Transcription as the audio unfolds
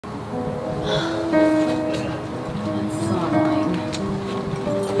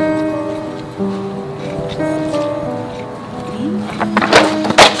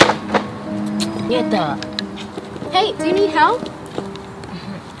Duh. Hey, do you need help?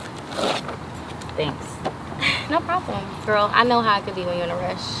 Thanks. No problem. Girl, I know how it could be when you're in a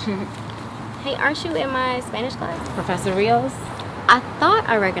rush. Hey, aren't you in my Spanish class? Professor Rios? I thought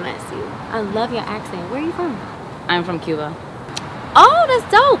I recognized you. I love your accent. Where are you from? I'm from Cuba. Oh, that's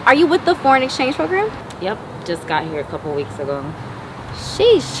dope. Are you with the foreign exchange program? Yep, just got here a couple weeks ago.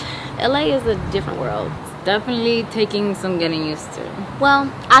 Sheesh. LA is a different world. It's definitely taking some getting used to. Well,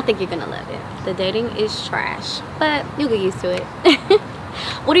 I think you're gonna love it. The dating is trash, but you'll get used to it.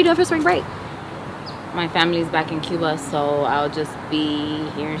 What are you doing for spring break? My family's back in Cuba, so I'll just be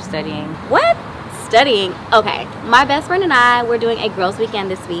here studying. What? Studying? Okay. My best friend and I, we're doing a girls' weekend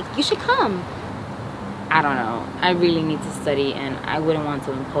this week. You should come. I don't know. I really need to study, and I wouldn't want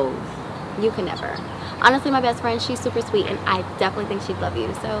to impose. You can never. Honestly, my best friend, she's super sweet, and I definitely think she'd love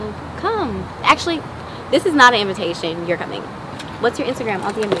you, so come. Actually, this is not an invitation. You're coming. What's your Instagram?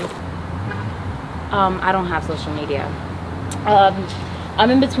 I'll DM you. I don't have social media. I'm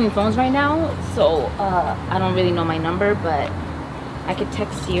in between phones right now, so I don't really know my number, but I could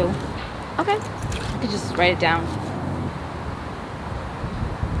text you. Okay. I could just write it down.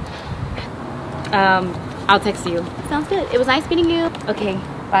 I'll text you. Sounds good. It was nice meeting you. Okay,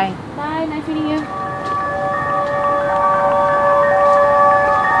 bye. Bye. Nice meeting you.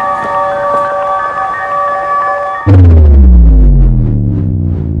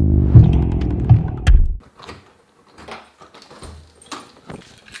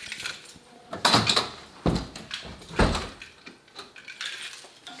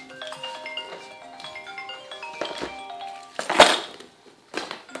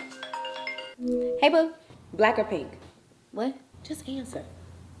 Hey, boo. Black or pink? What? Just answer.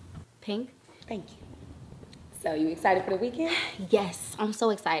 Pink? Thank you. So, you excited for the weekend? Yes, I'm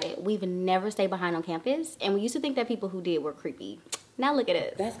so excited. We've never stayed behind on campus, and we used to think that people who did were creepy. Now look at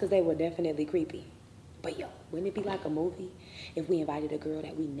us. That's because they were definitely creepy. But yo, wouldn't it be like a movie if we invited a girl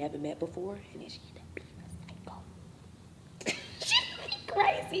that we never met before and then she'd be a psycho? She'd be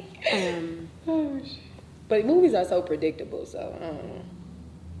crazy. But movies are so predictable, so I don't know.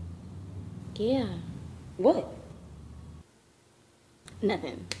 Yeah. What?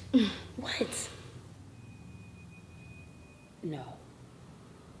 Nothing. What? No.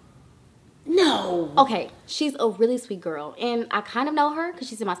 No. Okay, she's a really sweet girl, and I kind of know her because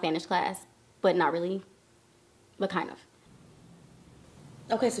she's in my Spanish class, but not really, but kind of.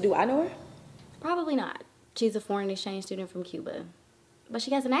 Okay, so do I know her? Probably not. She's a foreign exchange student from Cuba, but she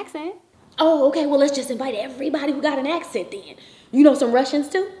has an accent. Oh, okay, well, let's just invite everybody who got an accent then. You know some Russians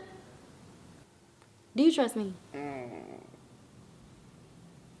too? Do you trust me?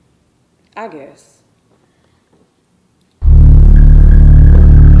 I guess.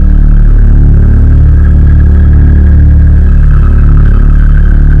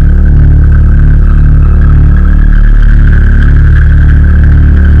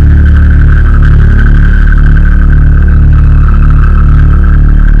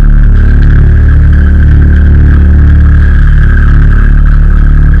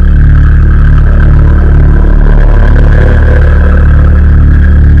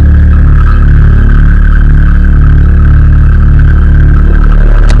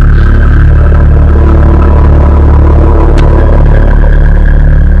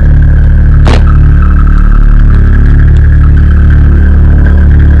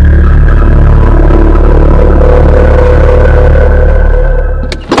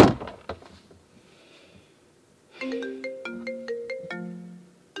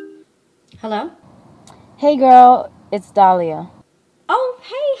 Hello? Hey girl, it's Dahlia. Oh,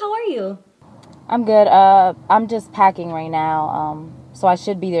 hey, how are you? I'm good. I'm just packing right now, so I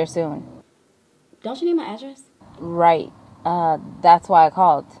should be there soon. Don't you need my address? Right. That's why I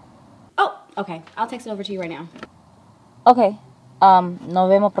called. Oh, okay. I'll text it over to you right now. Okay. Nos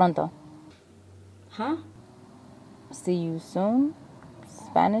vemos pronto. Huh? See you soon?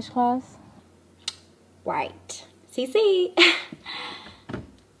 Spanish class? Right. CC.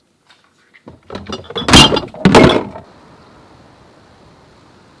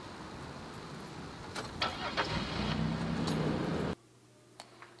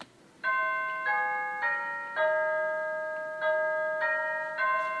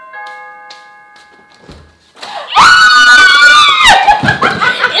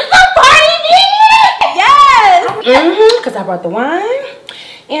 Because I brought the wine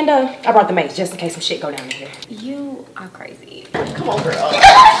and I brought the mace just in case some shit go down in here. You are crazy. Come on, girl.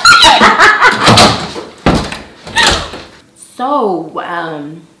 So,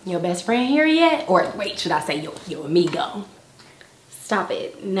 your best friend here yet? Or wait, should I say your amigo? Stop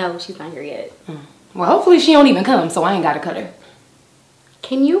it. No, she's not here yet. Well, hopefully she don't even come, so I ain't gotta cut her.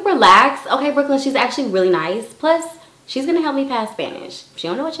 Can you relax? Okay, Brooklyn, she's actually really nice. Plus, she's gonna help me pass Spanish. She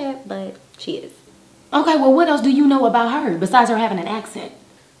don't know it yet, but she is. Okay, well, what else do you know about her besides her having an accent?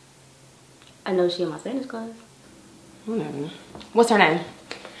 I know she in my Spanish class. Whatever. What's her name?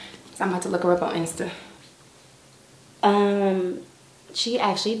 So I'm about to look her up on Insta. She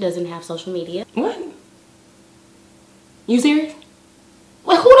actually doesn't have social media. What? You serious?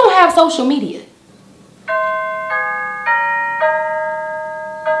 Well, who don't have social media?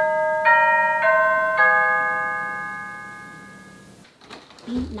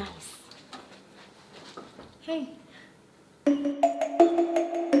 Be nice. Hey.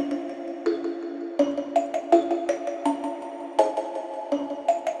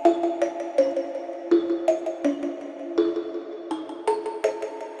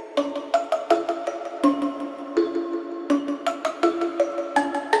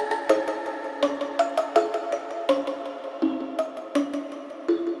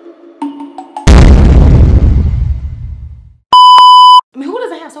 I mean, who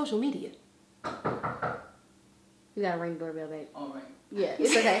doesn't have social media? You gotta ring the doorbell back. All right. Yeah,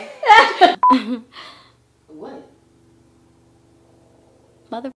 it's okay. What?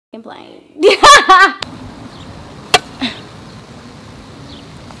 Motherfucking plane.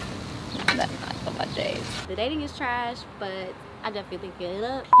 The dating is trash, but I definitely think it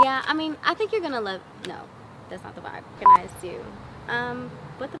up. Yeah, I mean, I think you're gonna love. No, that's not the vibe. Recognize you.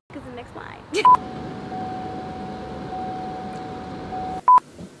 What the fuck is the next line?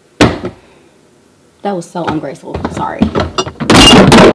 That was so ungraceful. Sorry.